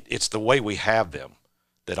 Yes, it's the way we have them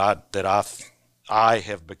that I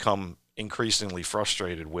have become increasingly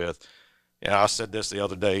frustrated with. And I said this the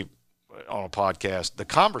other day on a podcast. The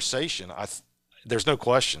conversation, there's no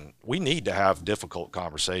question, we need to have difficult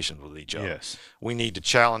conversations with each other. Yes, we need to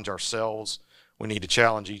challenge ourselves. We need to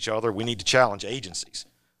challenge each other. We need to challenge agencies.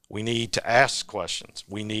 We need to ask questions.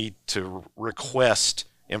 We need to request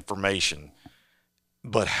information.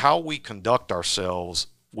 But how we conduct ourselves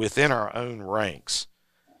within our own ranks,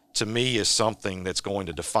 to me, is something that's going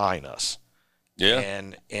to define us. Yeah.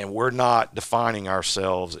 And we're not defining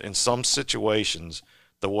ourselves in some situations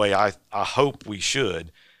the way I hope we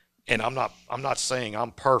should. And I'm not saying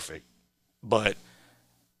I'm perfect, but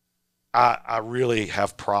I really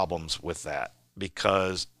have problems with that,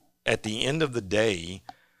 because at the end of the day,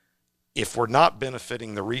 if we're not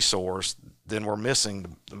benefiting the resource, then we're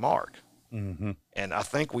missing the mark. Mm-hmm. And I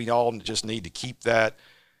think we all just need to keep that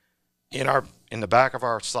in the back of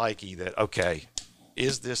our psyche, that, okay,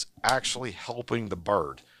 is this actually helping the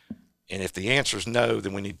bird? And if the answer is no,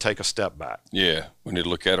 then we need to take a step back. Yeah, we need to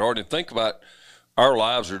look at it hard and think about our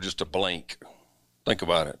lives are just a blank. Think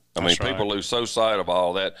about it. I mean, people lose so sight of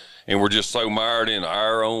all that, and we're just so mired in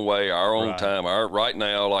our own way, our own time, right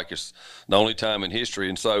now, like it's the only time in history.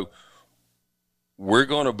 And so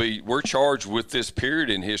we're charged with this period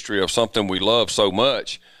in history of something we love so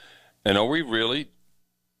much. And are we really,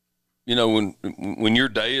 when your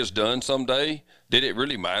day is done someday, did it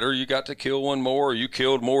really matter you got to kill one more, or you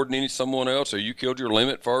killed more than someone else, or you killed your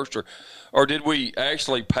limit first, or did we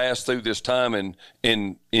actually pass through this time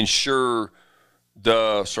and ensure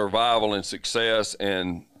the survival and success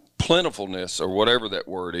and plentifulness, or whatever that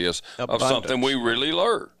word is, abundance, of something we really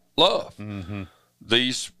love? Mm-hmm.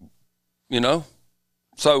 These,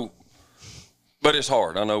 so, but it's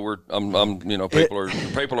hard. I know people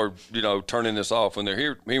are turning this off when they're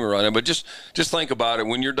here right now. But just think about it.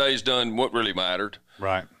 When your day's done, what really mattered?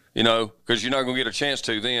 Right. Because you're not going to get a chance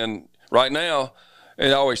to then. Right now,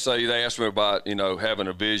 and I always say, they ask me about having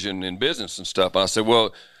a vision in business and stuff. I said,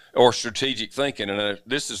 well, or strategic thinking, and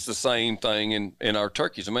this is the same thing in our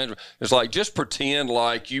turkeys and management. It's like, just pretend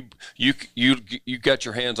like you got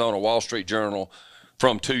your hands on a Wall Street Journal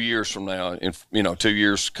from 2 years from now, and 2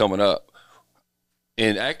 years coming up,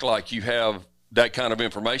 and act like you have that kind of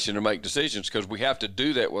information to make decisions, because we have to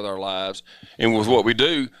do that with our lives and with what we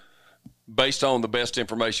do based on the best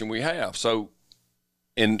information we have. So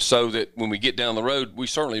that when we get down the road, we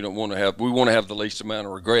certainly want to have the least amount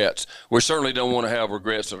of regrets. We certainly don't want to have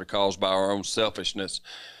regrets that are caused by our own selfishness.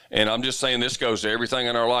 And I'm just saying, this goes to everything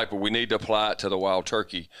in our life, but we need to apply it to the wild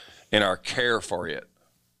turkey and our care for it.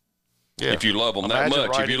 Yeah. If you love them that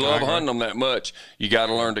much, if you love hunting them that much, you got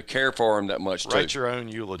to learn to care for them that much too. Write your own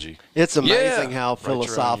eulogy. It's amazing how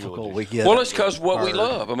philosophical we get. Well, it's because what we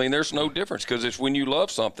love. I mean, there's no difference, because it's when you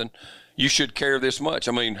love something, you should care this much.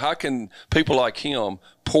 I mean, how can people like him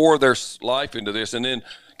pour their life into this and then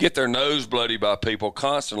get their nose bloody by people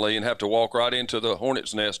constantly and have to walk right into the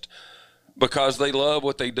hornet's nest because they love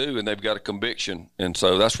what they do and they've got a conviction? And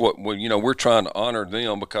so that's what we're trying to honor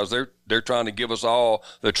them, because they're trying to give us all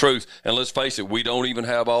the truth. And let's face it, we don't even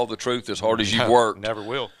have all the truth, as hard as you've worked. Never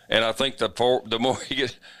will. And I think the more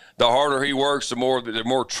the harder he works, the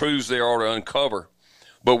more truths there are to uncover.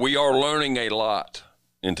 But we are learning a lot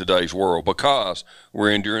in today's world, because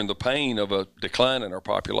we're enduring the pain of a decline in our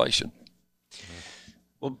population.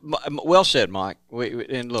 Well said, Mike. We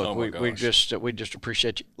just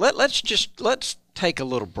appreciate you. Let's take a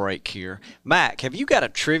little break here. Mac, have you got a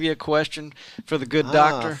trivia question for the good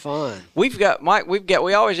doctor? Fun. We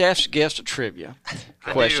always ask guests a trivia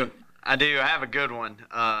question. I do. I have a good one.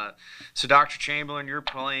 So, Dr. Chamberlain, you're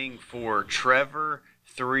playing for Trevor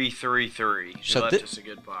 333. He left us a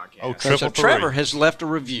good podcast. So Trevor has left a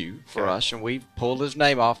review for us, and we've pulled his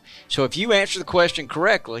name off. So if you answer the question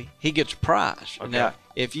correctly, he gets a prize. Okay. Now,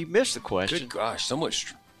 if you miss the question, good gosh, so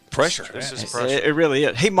much Pressure. This is pressure. It really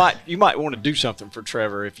is. You might want to do something for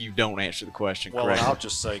Trevor if you don't answer the question Well, correctly. I'll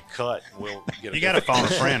just say cut. We'll get. You got to phone a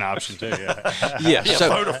friend option too. Yeah. Yeah,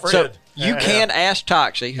 phone a so friend. you can ask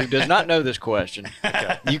Toxie, who does not know this question.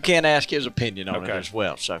 You can ask his opinion on it as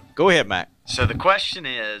well. So go ahead, Mac. So the question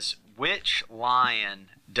is, which lion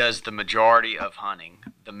does the majority of hunting,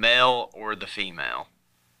 the male or the female?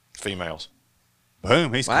 Females.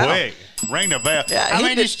 Boom, he's Wow. quick. Ring the bell. Yeah, I he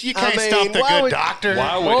mean, did- you can't I mean, stop the why good would- doctor.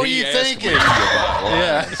 Why would what were he you ask thinking? me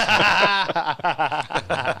about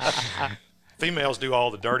Yeah. Females do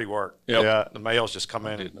all the dirty work. Yep. Yeah. The males just come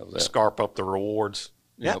in didn't know and that. scarp up the rewards.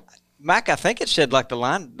 Yeah. Mac, I think it said like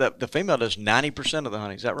the female does 90% of the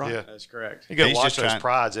hunting. Is that right? Yeah. That's correct. You got to He's watch just those trying-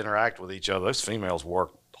 prides interact with each other. Those females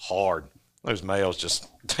work hard. Those males just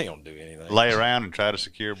they don't do anything. Lay around and try to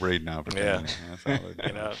secure breeding opportunity. That's all they do.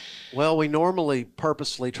 You know, Well, we normally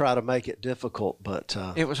purposely try to make it difficult, but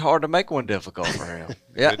It was hard to make one difficult for him.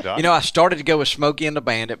 Yeah. Good You know, I started to go with Smokey and the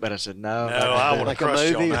Bandit, but I said no. no, I would have Like a crushed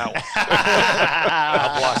you on movie? that one.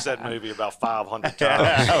 I've watched that movie about 500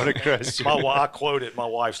 times. I would have crushed you. I quote it. My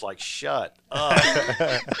wife's like, "Shut up,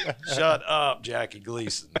 shut up, Jackie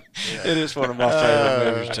Gleason." It is one of my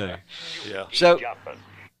favorite movies too. Yeah. So,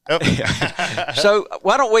 Oh. so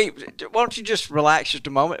why don't you just relax just a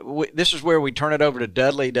moment? This is where we turn it over to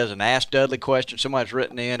Dudley. He does an Ask Dudley question. Somebody's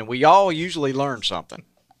written in, and we all usually learn something.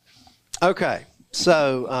 okay.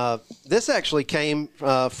 So this actually came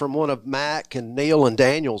from one of Mac and Neil and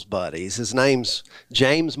Daniel's buddies. His name's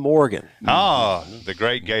James Morgan. Oh, the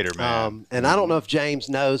great gator man. And I don't know if James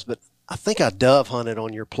knows, but I think I dove hunted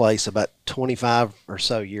on your place about 25 or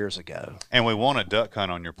so years ago. And we want a duck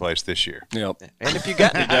hunt on your place this year. Yep. And if you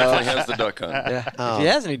got any Definitely doves, has the duck hunt. if he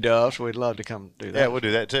has any doves, we'd love to come do that. Yeah, we'll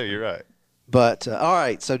do that too. You're right. But all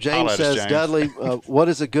right, so Holla James at us, says, James. Dudley, what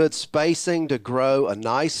is a good spacing to grow a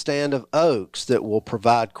nice stand of oaks that will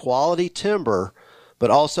provide quality timber,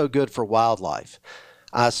 but also good for wildlife?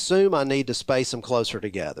 I assume I need to space them closer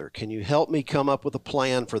together. Can you help me come up with a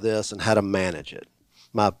plan for this and how to manage it?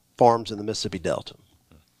 My farm's in the Mississippi Delta.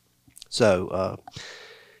 So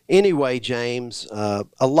anyway, James, a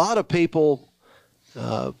lot of people,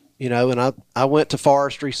 and I went to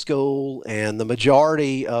forestry school, and the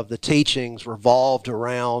majority of the teachings revolved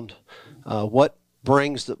around what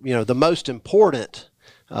brings the most important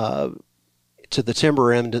to the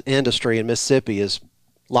timber industry in Mississippi is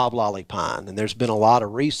loblolly pine. And there's been a lot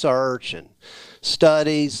of research and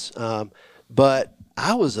studies, but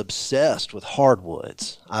I was obsessed with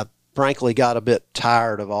hardwoods. I frankly got a bit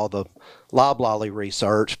tired of all the loblolly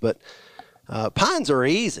research, but pines are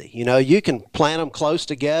easy. You can plant them close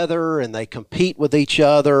together and they compete with each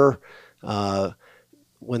other.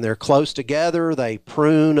 When they're close together, they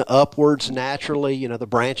prune upwards naturally. The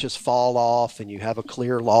branches fall off and you have a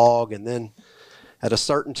clear log, and then at a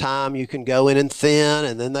certain time you can go in and thin,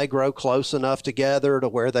 and then they grow close enough together to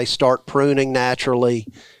where they start pruning naturally.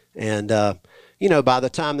 And by the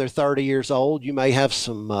time they're 30 years old, you may have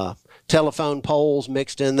some telephone poles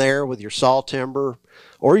mixed in there with your saw timber,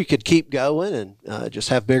 or you could keep going and just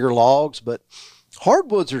have bigger logs. But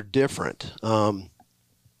hardwoods are different. When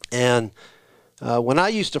I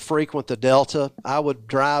used to frequent the Delta, I would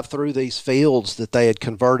drive through these fields that they had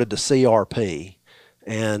converted to CRP.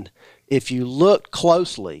 And if you looked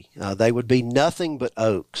closely, they would be nothing but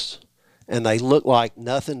oaks, and they look like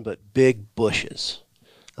nothing but big bushes.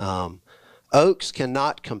 Oaks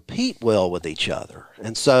cannot compete well with each other.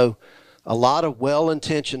 And so a lot of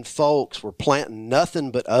well-intentioned folks were planting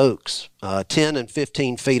nothing but oaks 10 and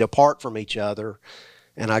 15 feet apart from each other.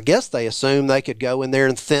 And I guess they assumed they could go in there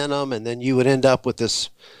and thin them, and then you would end up with this,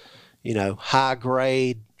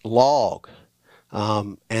 high-grade log.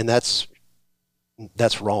 And that's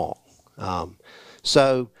wrong.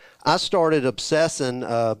 So I started obsessing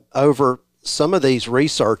over some of these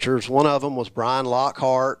researchers. One of them was Brian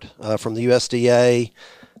Lockhart from the USDA.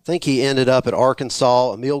 I think he ended up at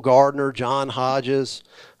Arkansas. Emil Gardner, John Hodges,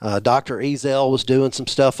 Dr. Ezel was doing some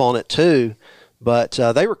stuff on it too, but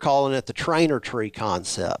they were calling it the trainer tree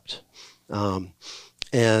concept.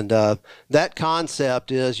 That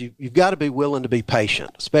concept is you've got to be willing to be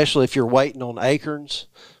patient, especially if you're waiting on acorns.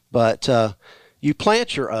 But you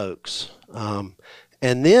plant your oaks, and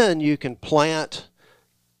then you can plant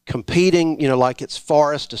competing, like it's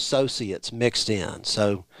forest associates mixed in.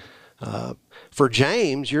 So for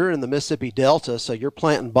James, you're in the Mississippi Delta, so you're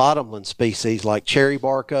planting bottomland species like cherry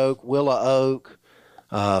bark oak, willow oak,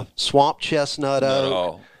 swamp chestnut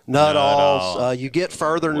oak, nut-alls. You get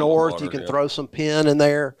further north, you can throw some pin in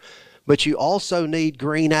there, but you also need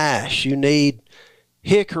green ash. You need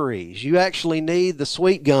hickories. You actually need the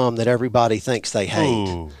sweet gum that everybody thinks they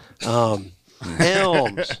hate.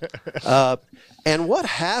 elms. And what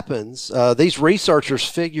happens, these researchers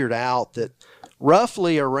figured out that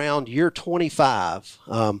roughly around year 25,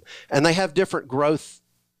 and they have different growth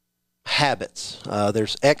habits.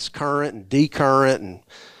 There's X-current and D-current and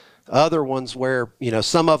other ones where,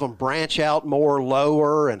 some of them branch out more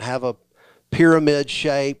lower and have a pyramid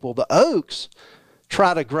shape. Well, the oaks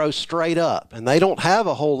try to grow straight up, and they don't have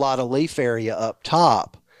a whole lot of leaf area up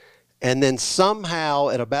top. And then somehow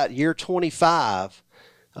at about year 25,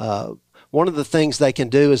 one of the things they can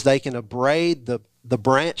do is they can abrade the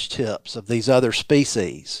branch tips of these other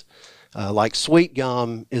species. Like sweet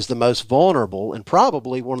gum is the most vulnerable and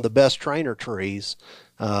probably one of the best trainer trees.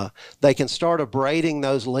 They can start abrading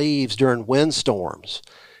those leaves during windstorms.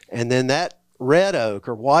 And then that red oak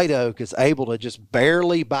or white oak is able to just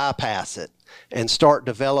barely bypass it and start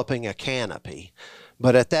developing a canopy.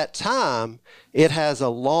 But at that time, it has a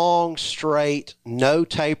long, straight, no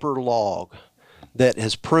taper log that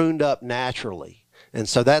has pruned up naturally. And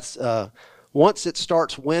so that's, once it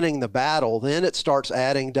starts winning the battle, then it starts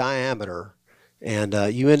adding diameter, and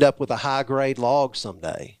you end up with a high-grade log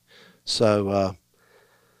someday. So,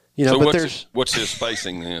 so but what's his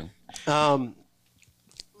spacing then?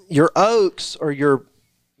 Your oaks or your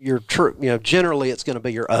generally it's going to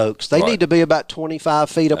be your oaks. They need to be about 25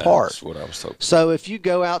 feet apart. That's what I was hoping. So if you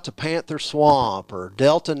go out to Panther Swamp or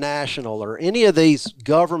Delta National or any of these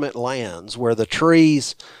government lands where the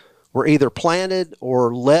trees were either planted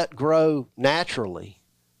or let grow naturally,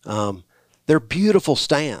 they're beautiful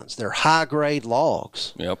stands. They're high-grade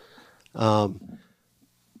logs. Yep.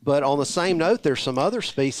 But on the same note, there's some other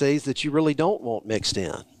species that you really don't want mixed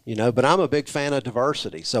in, but I'm a big fan of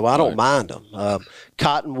diversity, so I don't mind them.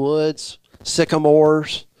 Cottonwoods,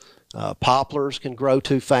 sycamores, poplars can grow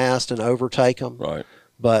too fast and overtake them. Right.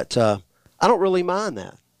 But I don't really mind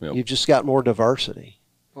that. Yep. You've just got more diversity.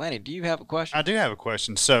 Lanny, do you have a question? I do have a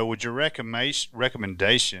question. So would your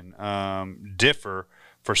recommendation differ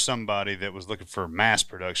for somebody that was looking for mass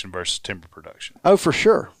production versus timber production? Oh, for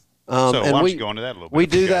sure. So why don't you go into that a little bit? We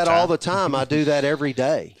do that all the time. I do that every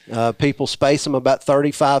day. People space them about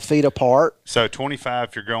 35 feet apart. So 25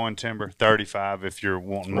 if you're growing timber, 35 if you're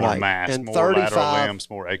wanting more mass, and more 35, lateral limbs,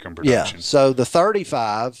 more acorn production. Yeah, so the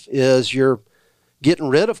 35 is you're getting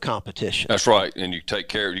rid of competition. That's right, and you take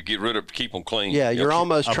care. You get rid of, keep them clean. Yeah, you're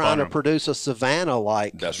almost trying to produce a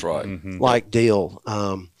savanna-like. That's right. Like deal.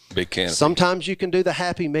 Big canopy. Sometimes you can do the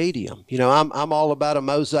happy medium. I'm all about a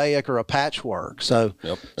mosaic or a patchwork. So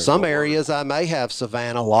some areas I may have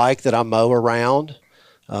savanna-like that I mow around,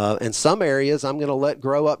 and some areas I'm going to let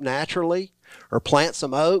grow up naturally, or plant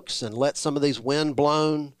some oaks and let some of these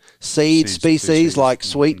wind-blown seed species like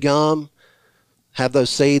sweet gum have those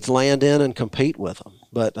seeds land in and compete with them.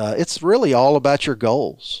 But it's really all about your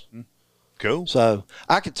goals. Cool. So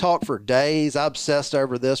I could talk for days. I obsessed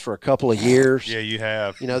over this for a couple of years. Yeah, you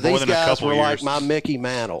have. These guys were like my Mickey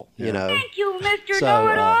Mantle. Thank you, Mr.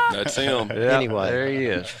 Know-It-All. That's him. Anyway, there he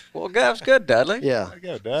is. Well, that's good, Dudley. Yeah. There you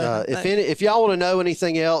go, Dud. If y'all want to know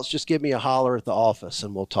anything else, just give me a holler at the office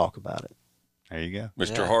and we'll talk about it. There you go,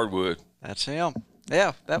 Mr. Hardwood. That's him.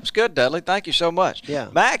 Yeah, that was good, Dudley. Thank you so much. Yeah.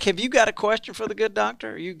 Mac, have you got a question for the good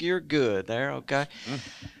doctor? You're good there, okay?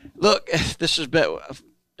 Look, this has been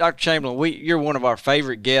Dr. Chamberlain. You're one of our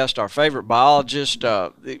favorite guests, our favorite biologist.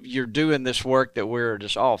 You're doing this work that we're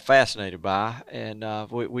just all fascinated by, and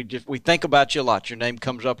we think about you a lot. Your name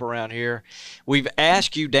comes up around here. We've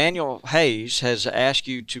asked you. Daniel Hayes has asked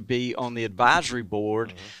you to be on the advisory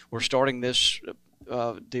board. We're starting this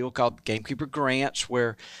deal called Gamekeeper Grants,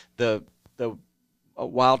 where the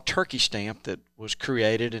wild turkey stamp that was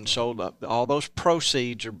created and sold up, all those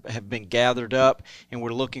proceeds have been gathered up, and we're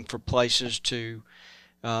looking for places to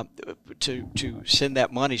send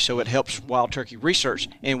that money so it helps wild turkey research.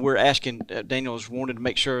 And we're asking, Daniel has wanted to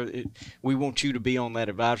make sure we want you to be on that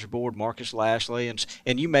advisory board, Marcus Lashley,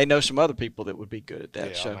 and you may know some other people that would be good at that.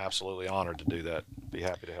 Yeah, so I'm absolutely honored to do that. Be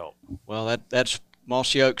happy to help. Well, that's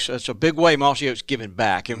Mossy Oaks. That's a big way Mossy Oaks giving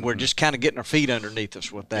back, and we're just kind of getting our feet underneath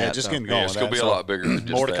us with that. Yeah, just getting going. Yeah, it's going to be a lot bigger than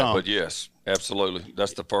just more to that. come. But yes, absolutely.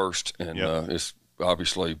 That's the first, and it's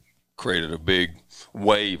obviously created a big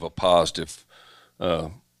wave of positive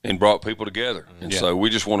and brought people together. And so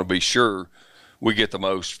we just want to be sure we get the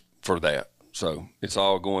most for that. So it's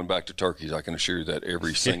all going back to turkeys. I can assure you that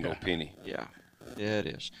every single penny. Yeah, it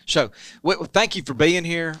is. So thank you for being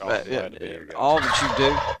here. All that you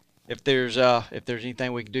do. If there's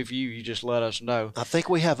anything we can do for you, you just let us know. I think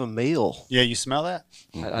we have a meal. Yeah, you smell that?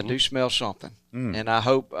 I do smell something, and I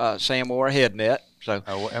hope Sam wore a head net. So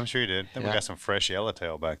I'm sure you did. Then we got some fresh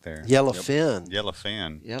yellowtail back there. Yellowfin.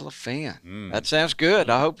 Yellowfin. Yellowfin. That sounds good.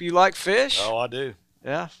 I hope you like fish. Oh, I do.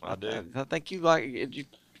 Yeah, I do. I think you like it.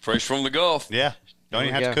 Fresh from the Gulf. Yeah. Don't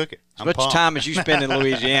even have to cook it. As much time as you spend in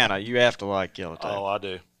Louisiana, you have to like yellowtail. Oh, I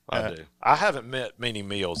do. I do. I haven't met many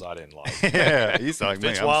meals I didn't like. Yeah, you like if me.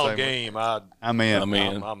 it's wild game, I'm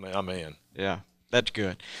in. Yeah, that's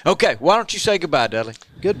good. Okay, why don't you say goodbye, Dudley?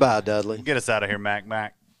 Goodbye, Dudley. Get us out of here, Mac.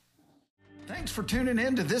 Thanks for tuning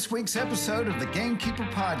in to this week's episode of the Gamekeeper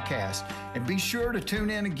Podcast, and be sure to tune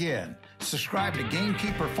in again. Subscribe to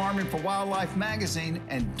Gamekeeper Farming for Wildlife magazine,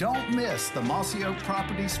 and don't miss the Mossy Oak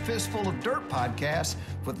Properties Fistful of Dirt podcast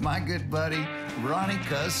with my good buddy, Ronnie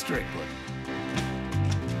Cuz Strickland.